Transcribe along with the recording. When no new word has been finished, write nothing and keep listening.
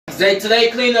Say today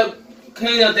clean up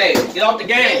day. Get off the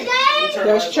game.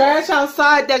 There's trash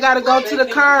outside that gotta go to the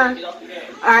car.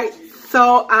 Alright,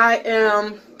 so I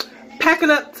am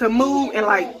packing up to move in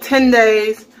like 10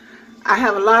 days. I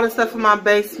have a lot of stuff in my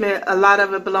basement. A lot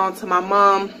of it belongs to my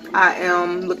mom. I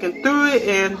am looking through it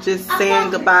and just saying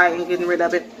goodbye and getting rid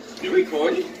of it. You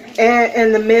recording? And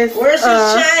in the midst where's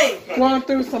of chain? Going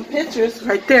through some pictures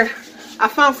right there, I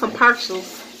found some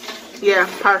partials. Yeah,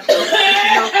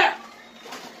 partials.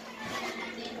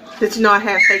 Did you know I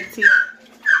have fake teeth?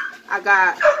 I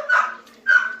got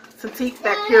some teeth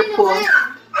back here pulled.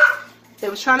 They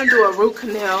was trying to do a root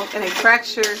canal and they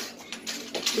fractured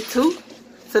the tooth.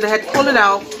 So they had to pull it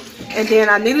out. And then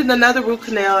I needed another root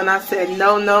canal and I said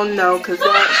no, no, no, because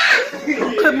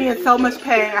that put me in so much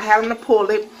pain. I had them to pull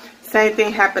it. Same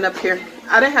thing happened up here.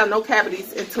 I didn't have no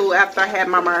cavities until after I had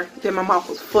my mouth. Then my mouth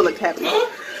was full of cavities.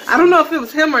 I don't know if it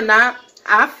was him or not.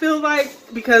 I feel like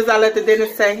because I let the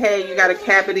dentist say, hey, you got a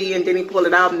cavity, and then he pulled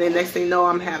it out, and then next thing you know,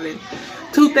 I'm having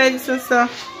toothaches and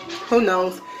stuff. Who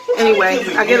knows? Anyway,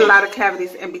 I get a lot of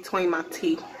cavities in between my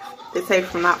teeth. They say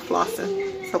from not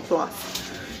flossing, so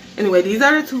floss. Anyway, these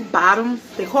are the two bottoms.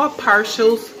 They call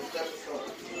partials.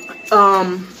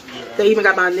 They even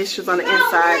got my initials on the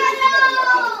inside.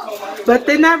 But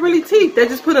they're not really teeth. They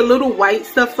just put a little white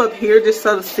stuff up here just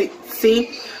so to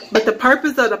see. But the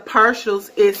purpose of the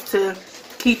partials is to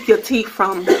keep your teeth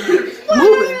from moving,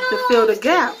 to fill the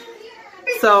gap.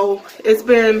 So it's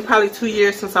been probably 2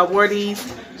 years since I wore these.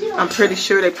 I'm pretty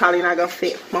sure they probably not gonna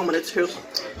fit, moment of truth.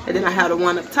 And then I have the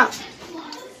one up top.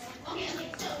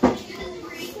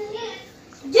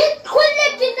 Just quit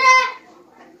lifting that.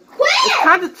 Quit. It's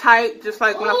kind of tight, just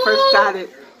like when I first got it.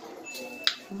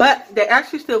 But they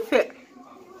actually still fit.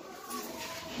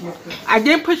 I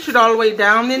didn't push it all the way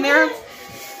down in there,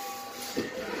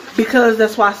 because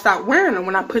that's why I stopped wearing them.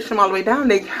 When I pushed them all the way down,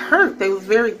 they hurt. They was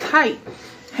very tight.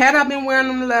 Had I been wearing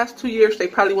them the last 2 years, they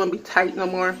probably wouldn't be tight no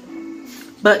more.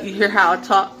 But you hear how I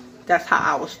talk? That's how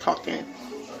I was talking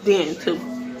then too.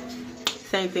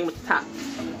 Same thing with the top.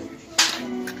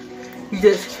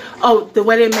 Just, oh, the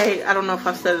way they made, I don't know if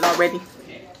I said it already,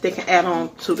 they can add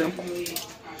on to them.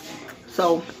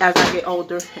 So as I get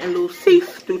older and lose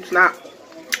teeth due to not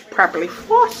properly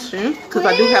flossing, because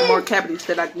I do have more cavities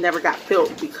that I never got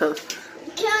filled because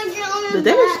the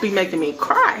dentist be making me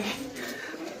cry.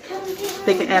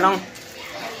 They can add on.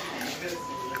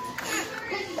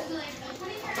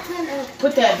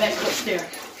 Put that back up there.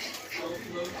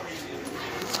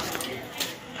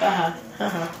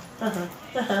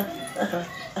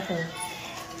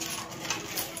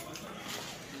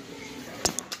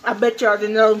 I bet y'all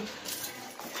didn't know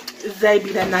Zay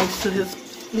be that nice to his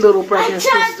little brother and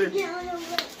sister.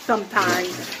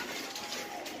 Sometimes.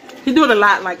 He do it a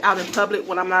lot, like out in public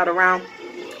when I'm not around.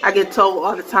 I get told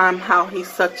all the time how he's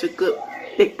such a good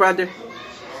big brother.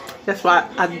 That's why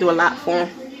I do a lot for him.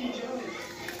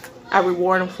 I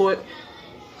reward him for it.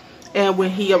 And when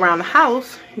he around the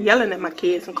house, yelling at my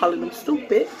kids and calling them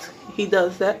stupid, he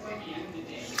does that.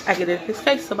 I get in his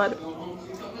face about it.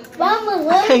 Mama,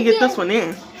 I can't get this one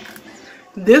in.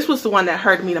 This was the one that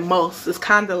hurt me the most. It's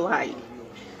kind of like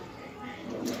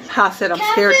how I said I'm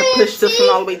scared to push this one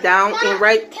all the way down and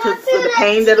right because of the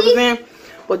pain that it was in.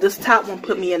 But this top one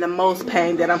put me in the most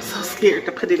pain that I'm so scared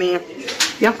to put it in.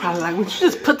 Y'all probably like, would you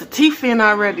just put the teeth in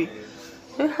already?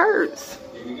 It hurts.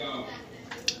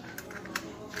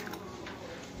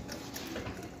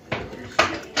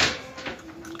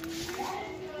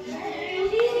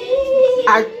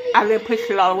 I didn't push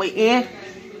it all the way in.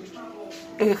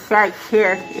 It's right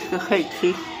here. It's the fake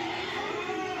teeth.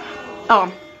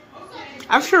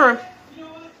 I'm sure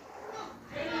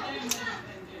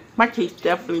my teeth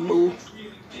definitely move.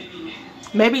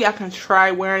 Maybe I can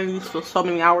try wearing these for so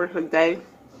many hours a day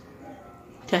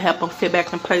to help them fit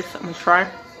back in place. I'm gonna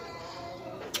try.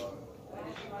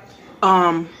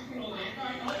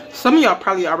 Some of y'all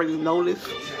probably already know this.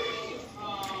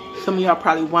 Some of y'all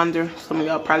probably wonder. Some of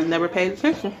y'all probably never paid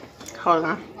attention. Hold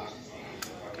on.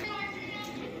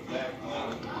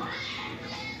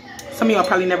 Some of y'all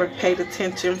probably never paid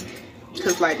attention.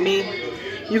 Because like me,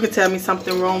 you could tell me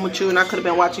something wrong with you and I could have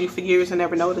been watching you for years and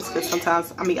never noticed. Because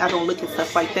sometimes, I mean, I don't look at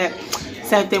stuff like that.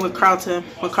 Same thing with Carlton.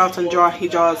 When Carlton draws, he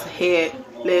draws head,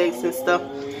 legs and stuff.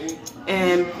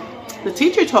 And the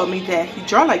teacher told me that he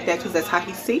draw like that because that's how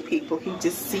he see people. He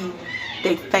just see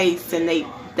their face and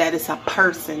that is a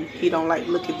person. He don't like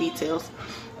look at details.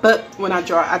 But when I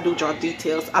draw, I do draw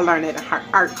details. I learned that in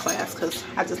art class because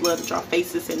I just love to draw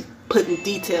faces and putting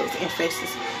details in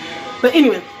faces. But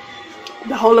anyway,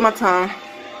 the whole of my tongue.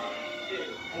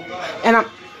 And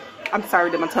I'm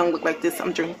sorry that my tongue look like this.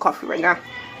 I'm drinking coffee right now.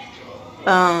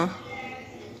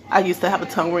 I used to have a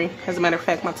tongue ring. As a matter of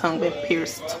fact, my tongue been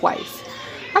pierced twice.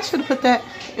 I should have put that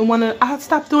in one of... I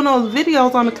stopped doing those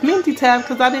videos on the community tab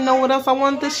because I didn't know what else I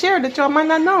wanted to share that y'all might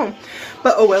not know.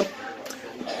 But oh well.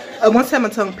 I once had my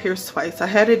tongue pierced twice. I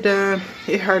had it done.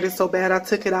 It hurted so bad I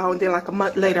took it out. And then like a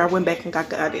month later I went back and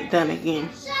got it done again.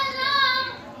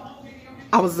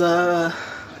 I was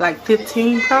like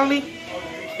 15 probably.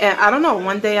 And I don't know.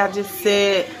 One day I just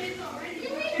said,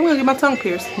 I'm going to get my tongue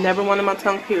pierced. Never wanted my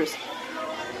tongue pierced.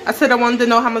 I said I wanted to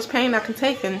know how much pain I can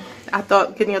take, and I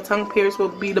thought getting your tongue pierced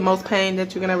would be the most pain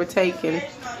that you can ever take, and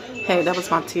hey, that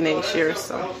was my teenage years.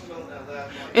 So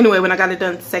anyway, when I got it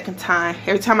done the second time,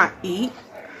 every time I eat,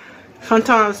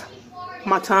 sometimes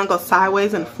my tongue goes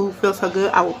sideways and the food feels so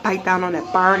good, I would bite down on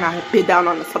that bar, and I had bit down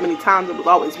on it so many times it was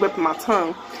always ripping my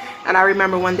tongue. And I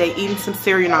remember one day eating some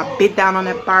cereal and I bit down on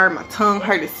that bar, my tongue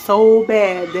hurted so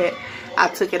bad that I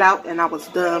took it out and I was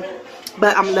done.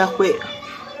 But I'm left with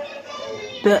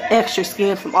the extra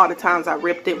skin from all the times I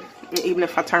ripped it. And even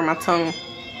if I turn my tongue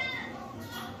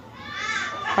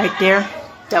right there,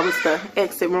 that was the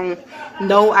exit wound.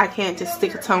 No, I can't just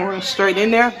stick a tongue ring straight in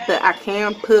there, but I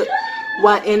can put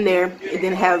one in there. It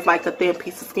then has like a thin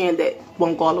piece of skin that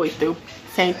won't go all the way through.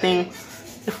 Same thing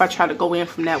if I try to go in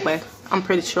from that way. I'm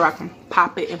pretty sure I can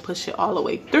pop it and push it all the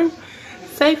way through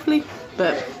safely.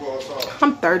 But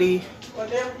I'm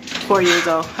 34 years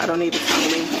old. I don't need a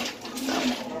tongue ring. So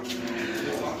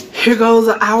here goes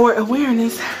an hour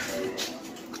awareness.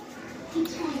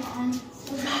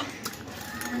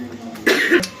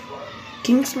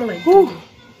 Can you smell like Whew.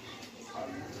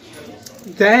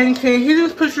 Dang, King, he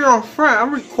just put you on front.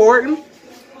 I'm recording.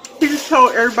 He just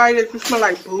told everybody that you smell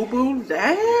like boo-boo.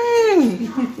 Dang.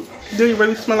 Do you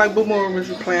really smell like boo-boo, or was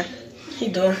you playing? He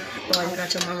do. Oh, you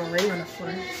got your mama ring on the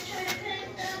floor.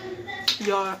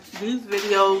 Y'all, these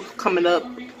videos coming up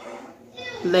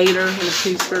later in the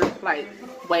future, like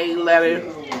way later.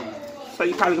 So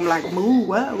you probably gonna be like, moo,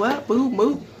 what, boo,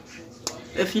 moo.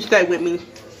 If you stay with me,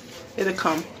 it'll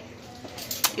come.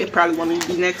 It probably won't even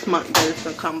be next month that it's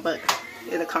gonna come, but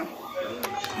it'll come.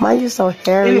 Why you so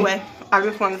hairy? Anyway, I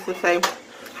just wanted to say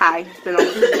hi. It's been a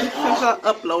week since I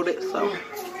uploaded, so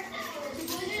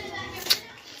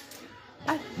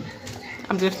bye.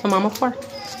 I'm just the mama for.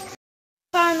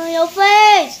 On your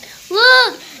face.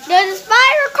 Look, there's a spider.